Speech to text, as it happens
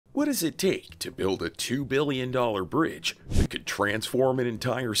What does it take to build a $2 billion bridge that could transform an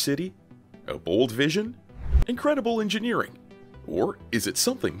entire city? A bold vision? Incredible engineering? Or is it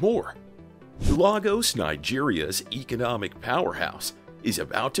something more? Lagos, Nigeria's economic powerhouse, is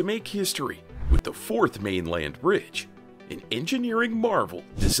about to make history with the Fourth Mainland Bridge, an engineering marvel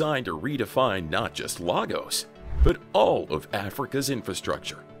designed to redefine not just Lagos, but all of Africa's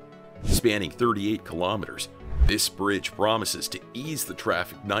infrastructure. Spanning 38 kilometers, this bridge promises to ease the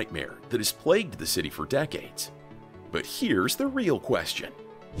traffic nightmare that has plagued the city for decades. But here's the real question.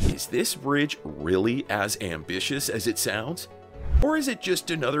 Is this bridge really as ambitious as it sounds? Or is it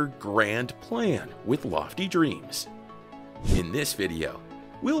just another grand plan with lofty dreams? In this video,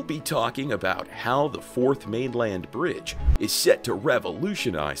 we'll be talking about how the Fourth Mainland Bridge is set to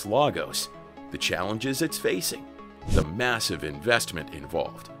revolutionize Lagos, the challenges it's facing, the massive investment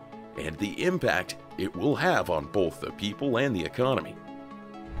involved, and the impact it will have on both the people and the economy.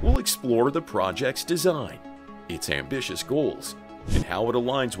 We'll explore the project's design, its ambitious goals, and how it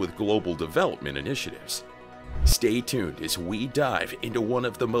aligns with global development initiatives. Stay tuned as we dive into one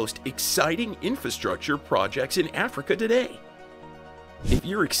of the most exciting infrastructure projects in Africa today. If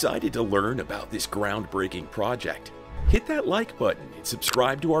you're excited to learn about this groundbreaking project, hit that like button and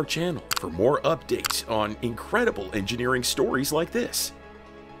subscribe to our channel for more updates on incredible engineering stories like this.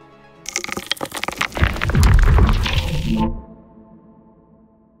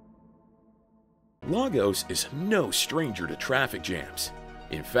 Lagos is no stranger to traffic jams.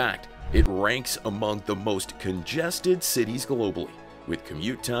 In fact, it ranks among the most congested cities globally, with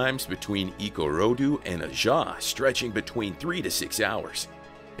commute times between Ikorodu and ESIA stretching between 3 to 6 hours.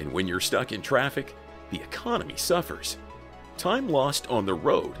 And when you're stuck in traffic, the economy suffers. Time lost on the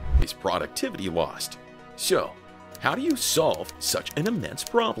road is productivity lost. So, how do you solve such an immense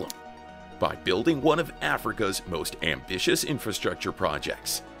problem? By building one of Africa's most ambitious infrastructure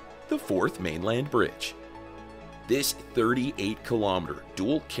projects, the Fourth Mainland Bridge. This 38-kilometer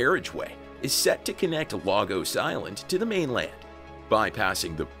dual carriageway is set to connect Lagos Island to the mainland,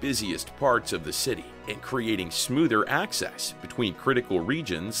 bypassing the busiest parts of the city and creating smoother access between critical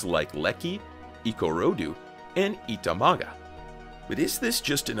regions like Lekki, Ikorodu, and Itamaga. But is this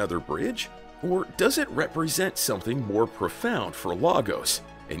just another bridge, or does it represent something more profound for Lagos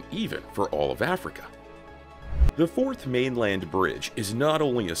and even for all of Africa? The Fourth Mainland Bridge is not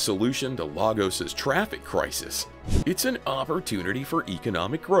only a solution to Lagos's traffic crisis, it's an opportunity for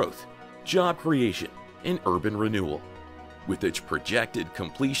economic growth, job creation, and urban renewal. With its projected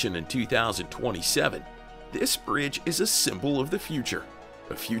completion in 2027, this bridge is a symbol of the future,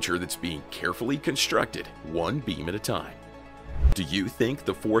 a future that's being carefully constructed one beam at a time. Do you think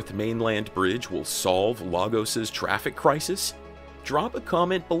the Fourth Mainland Bridge will solve Lagos's traffic crisis? Drop a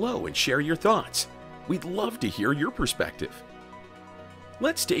comment below and share your thoughts. We'd love to hear your perspective.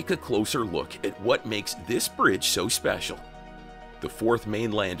 Let's take a closer look at what makes this bridge so special. The Fourth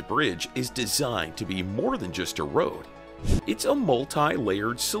Mainland Bridge is designed to be more than just a road. It's a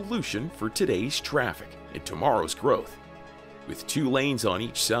multi-layered solution for today's traffic and tomorrow's growth. With 2 lanes on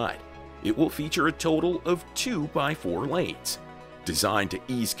each side, it will feature a total of 2x4 lanes, designed to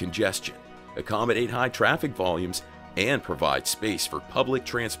ease congestion, accommodate high traffic volumes, and provide space for public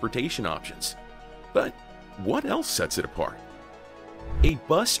transportation options. But what else sets it apart? A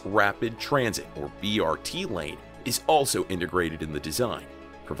bus rapid transit or BRT lane is also integrated in the design,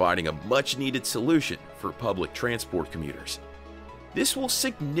 providing a much-needed solution for public transport commuters. This will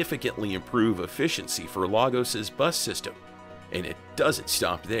significantly improve efficiency for Lagos's bus system, and it doesn't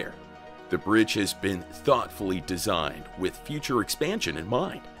stop there. The bridge has been thoughtfully designed with future expansion in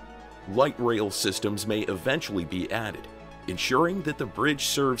mind. Light rail systems may eventually be added, ensuring that the bridge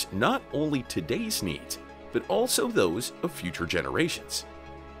serves not only today's needs, but also those of future generations.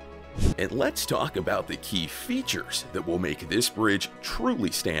 And let's talk about the key features that will make this bridge truly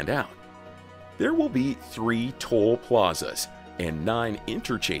stand out. There will be 3 toll plazas and 9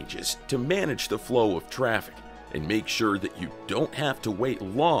 interchanges to manage the flow of traffic and make sure that you don't have to wait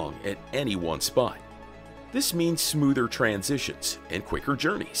long at any one spot. This means smoother transitions and quicker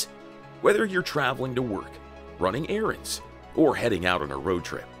journeys, whether you're traveling to work, running errands, or heading out on a road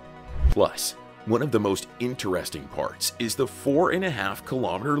trip. Plus, one of the most interesting parts is the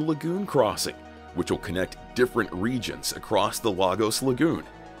 4.5-kilometer Lagoon crossing, which will connect different regions across the Lagos Lagoon,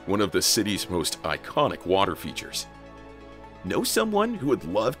 one of the city's most iconic water features. Know someone who would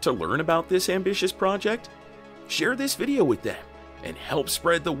love to learn about this ambitious project? Share this video with them and help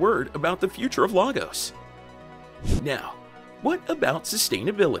spread the word about the future of Lagos. Now, what about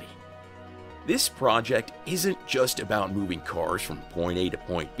sustainability? This project isn't just about moving cars from point A to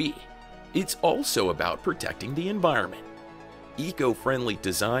point B. It's also about protecting the environment. eco-friendly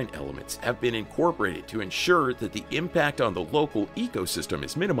design elements have been incorporated to ensure that the impact on the local ecosystem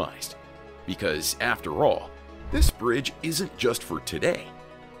is minimized. Because, after all, this bridge isn't just for today,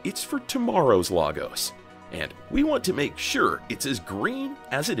 it's for tomorrow's Lagos, and we want to make sure it's as green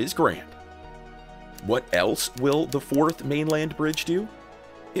as it is grand. What else will the Fourth Mainland Bridge do?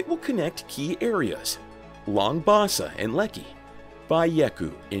 It will connect key areas, Langbasa and Lekki,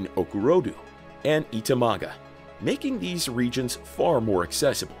 Bayeku in Ikorodu, and Itamaga, making these regions far more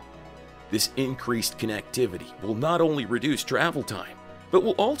accessible. This increased connectivity will not only reduce travel time, but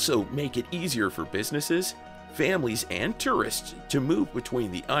will also make it easier for businesses, families, and tourists to move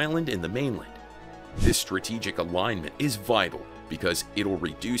between the island and the mainland. This strategic alignment is vital because it'll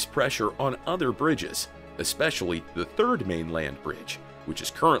reduce pressure on other bridges, especially the Third Mainland Bridge, which is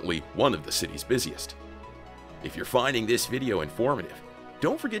currently one of the city's busiest. If you're finding this video informative,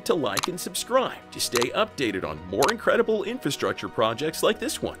 don't forget to like and subscribe to stay updated on more incredible infrastructure projects like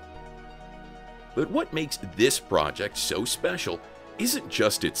this one. But what makes this project so special isn't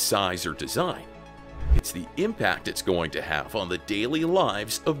just its size or design. It's the impact it's going to have on the daily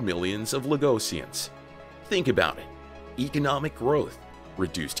lives of millions of Lagosians. Think about it. Economic growth,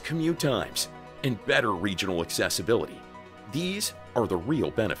 reduced commute times, and better regional accessibility. These are the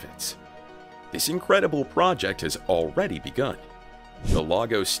real benefits. This incredible project has already begun. The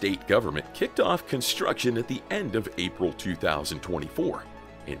Lagos state government kicked off construction at the end of April 2024,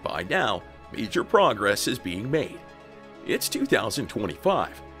 and by now, major progress is being made. It's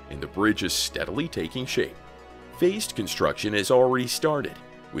 2025, and the bridge is steadily taking shape. Phased construction has already started,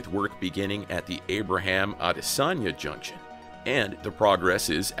 with work beginning at the Abraham Adesanya junction, and the progress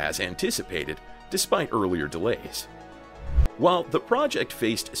is as anticipated, despite earlier delays. While the project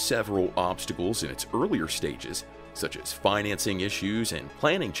faced several obstacles in its earlier stages, such as financing issues and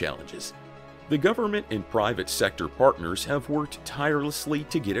planning challenges, the government and private sector partners have worked tirelessly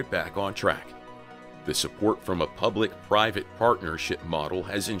to get it back on track. The support from a public-private partnership model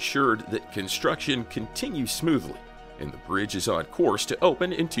has ensured that construction continues smoothly, and the bridge is on course to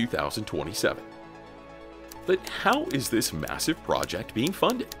open in 2027. But how is this massive project being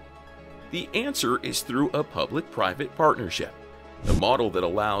funded? The answer is through a public-private partnership, a model that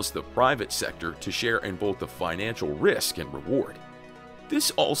allows the private sector to share in both the financial risk and reward.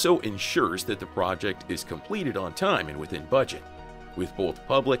 This also ensures that the project is completed on time and within budget, with both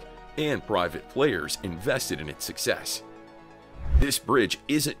public and private players invested in its success. This bridge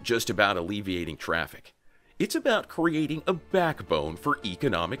isn't just about alleviating traffic. It's about creating a backbone for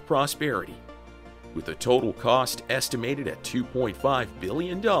economic prosperity. With a total cost estimated at $2.5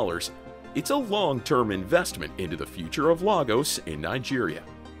 billion, it's a long-term investment into the future of Lagos in Nigeria.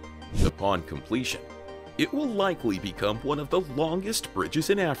 Upon completion, it will likely become one of the longest bridges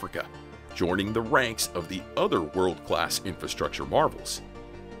in Africa, joining the ranks of the other world-class infrastructure marvels.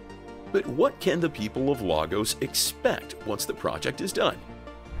 But what can the people of Lagos expect once the project is done?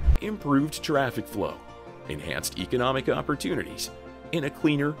 Improved traffic flow, enhanced economic opportunities, and a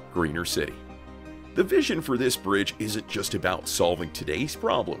cleaner, greener city. The vision for this bridge isn't just about solving today's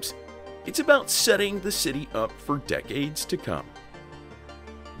problems. It's about setting the city up for decades to come.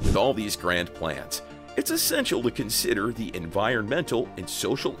 With all these grand plans, it's essential to consider the environmental and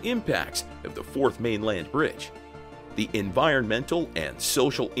social impacts of the Fourth Mainland Bridge. The Environmental and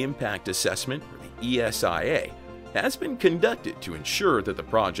Social Impact Assessment, or the ESIA, has been conducted to ensure that the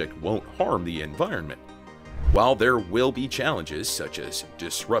project won't harm the environment. While there will be challenges such as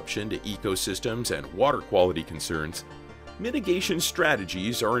disruption to ecosystems and water quality concerns, mitigation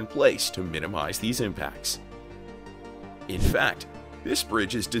strategies are in place to minimize these impacts. In fact, this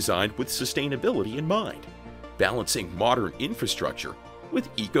bridge is designed with sustainability in mind, balancing modern infrastructure with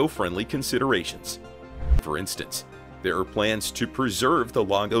eco-friendly considerations. For instance, there are plans to preserve the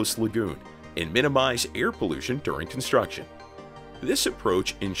Lagos Lagoon and minimize air pollution during construction. This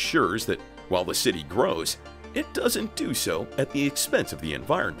approach ensures that while the city grows, it doesn't do so at the expense of the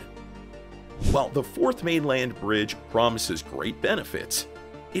environment. While the Fourth Mainland Bridge promises great benefits,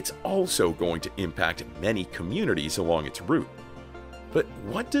 it's also going to impact many communities along its route. But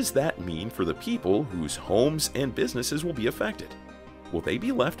what does that mean for the people whose homes and businesses will be affected? Will they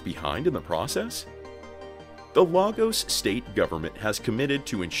be left behind in the process? The Lagos state government has committed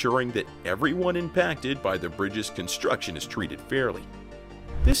to ensuring that everyone impacted by the bridge's construction is treated fairly.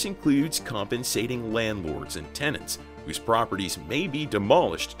 This includes compensating landlords and tenants whose properties may be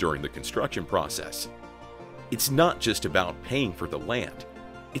demolished during the construction process. It's not just about paying for the land,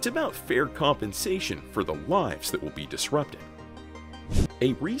 it's about fair compensation for the lives that will be disrupted.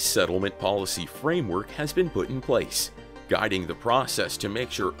 A resettlement policy framework has been put in place, guiding the process to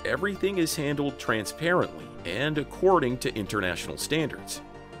make sure everything is handled transparently and according to international standards.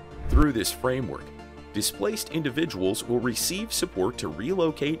 Through this framework, displaced individuals will receive support to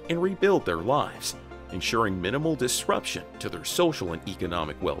relocate and rebuild their lives, ensuring minimal disruption to their social and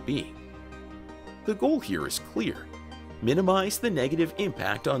economic well-being. The goal here is clear: minimize the negative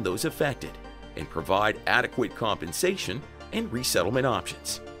impact on those affected and provide adequate compensation and resettlement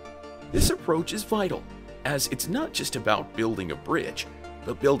options. This approach is vital, as it's not just about building a bridge,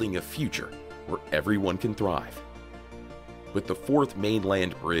 but building a future where everyone can thrive. But the Fourth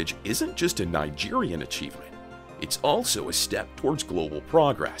Mainland Bridge isn't just a Nigerian achievement, it's also a step towards global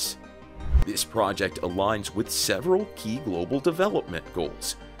progress. This project aligns with several key global development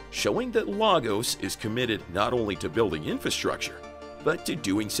goals, showing that Lagos is committed not only to building infrastructure, but to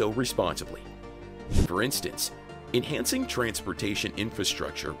doing so responsibly. For instance, enhancing transportation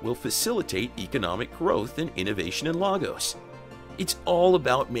infrastructure will facilitate economic growth and innovation in Lagos. It's all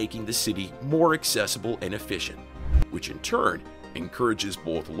about making the city more accessible and efficient, which in turn encourages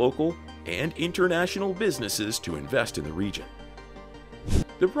both local and international businesses to invest in the region.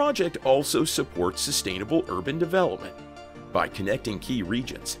 The project also supports sustainable urban development. By connecting key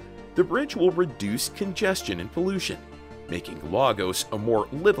regions, the bridge will reduce congestion and pollution, making Lagos a more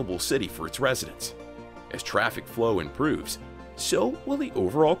livable city for its residents. As traffic flow improves, so will the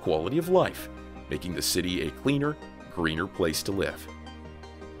overall quality of life, making the city a cleaner, greener place to live.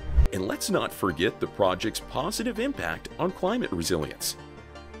 And let's not forget the project's positive impact on climate resilience.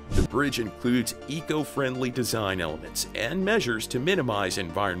 The bridge includes eco-friendly design elements and measures to minimize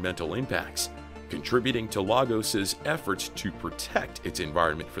environmental impacts, contributing to Lagos's efforts to protect its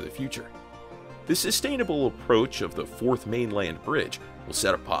environment for the future. The sustainable approach of the Fourth Mainland Bridge will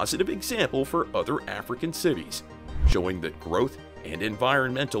set a positive example for other African cities, showing that growth and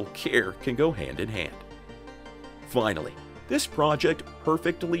environmental care can go hand in hand. Finally, this project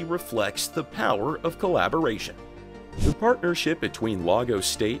perfectly reflects the power of collaboration. The partnership between Lagos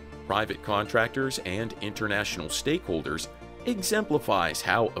State, private contractors, and international stakeholders exemplifies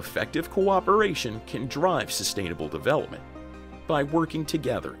how effective cooperation can drive sustainable development. By working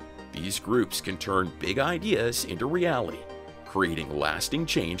together, these groups can turn big ideas into reality, creating lasting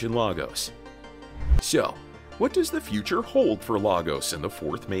change in Lagos. So, what does the future hold for Lagos and the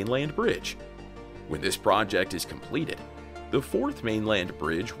Fourth Mainland Bridge? When this project is completed, the Fourth Mainland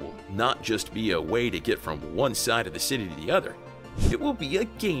Bridge will not just be a way to get from one side of the city to the other. It will be a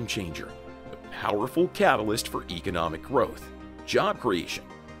game changer, a powerful catalyst for economic growth, job creation,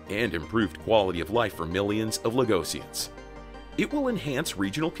 and improved quality of life for millions of Lagosians. It will enhance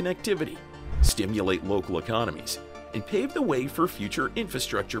regional connectivity, stimulate local economies, and pave the way for future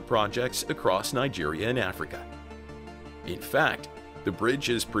infrastructure projects across Nigeria and Africa. In fact, the bridge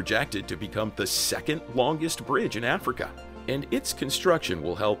is projected to become the second longest bridge in Africa, and its construction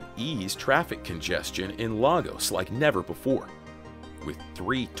will help ease traffic congestion in Lagos like never before. With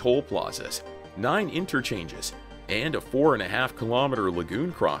 3 toll plazas, 9 interchanges, and a 4.5-kilometer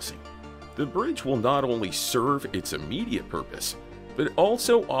lagoon crossing, the bridge will not only serve its immediate purpose, but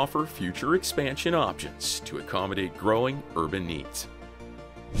also offer future expansion options to accommodate growing urban needs.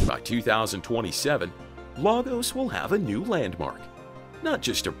 By 2027, Lagos will have a new landmark, not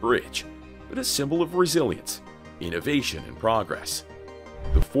just a bridge, but a symbol of resilience, innovation, and progress.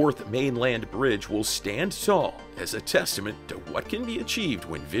 The Fourth Mainland Bridge will stand tall as a testament to what can be achieved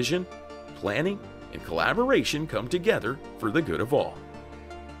when vision, planning, and collaboration come together for the good of all.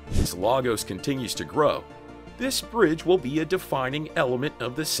 As Lagos continues to grow, this bridge will be a defining element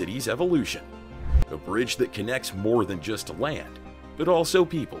of the city's evolution. A bridge that connects more than just land, but also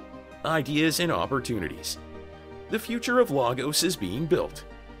people, ideas, and opportunities. The future of Lagos is being built,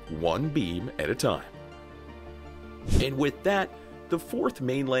 one beam at a time. And with that, the Fourth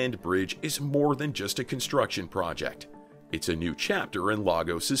Mainland Bridge is more than just a construction project. It's a new chapter in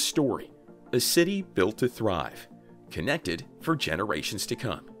Lagos's story, a city built to thrive, connected for generations to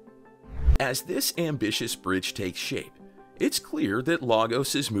come. As this ambitious bridge takes shape, it's clear that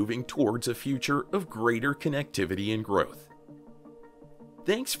Lagos is moving towards a future of greater connectivity and growth.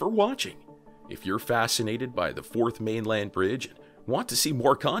 Thanks for watching. If you're fascinated by the Fourth Mainland Bridge and want to see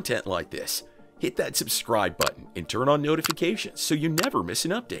more content like this, hit that subscribe button and turn on notifications so you never miss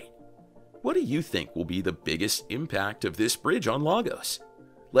an update. What do you think will be the biggest impact of this bridge on Lagos?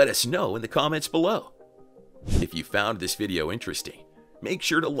 Let us know in the comments below. If you found this video interesting, make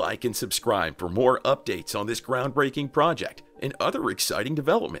sure to like and subscribe for more updates on this groundbreaking project and other exciting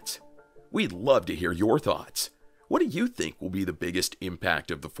developments. We'd love to hear your thoughts. What do you think will be the biggest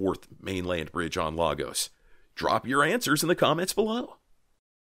impact of the Fourth Mainland Bridge on Lagos? Drop your answers in the comments below.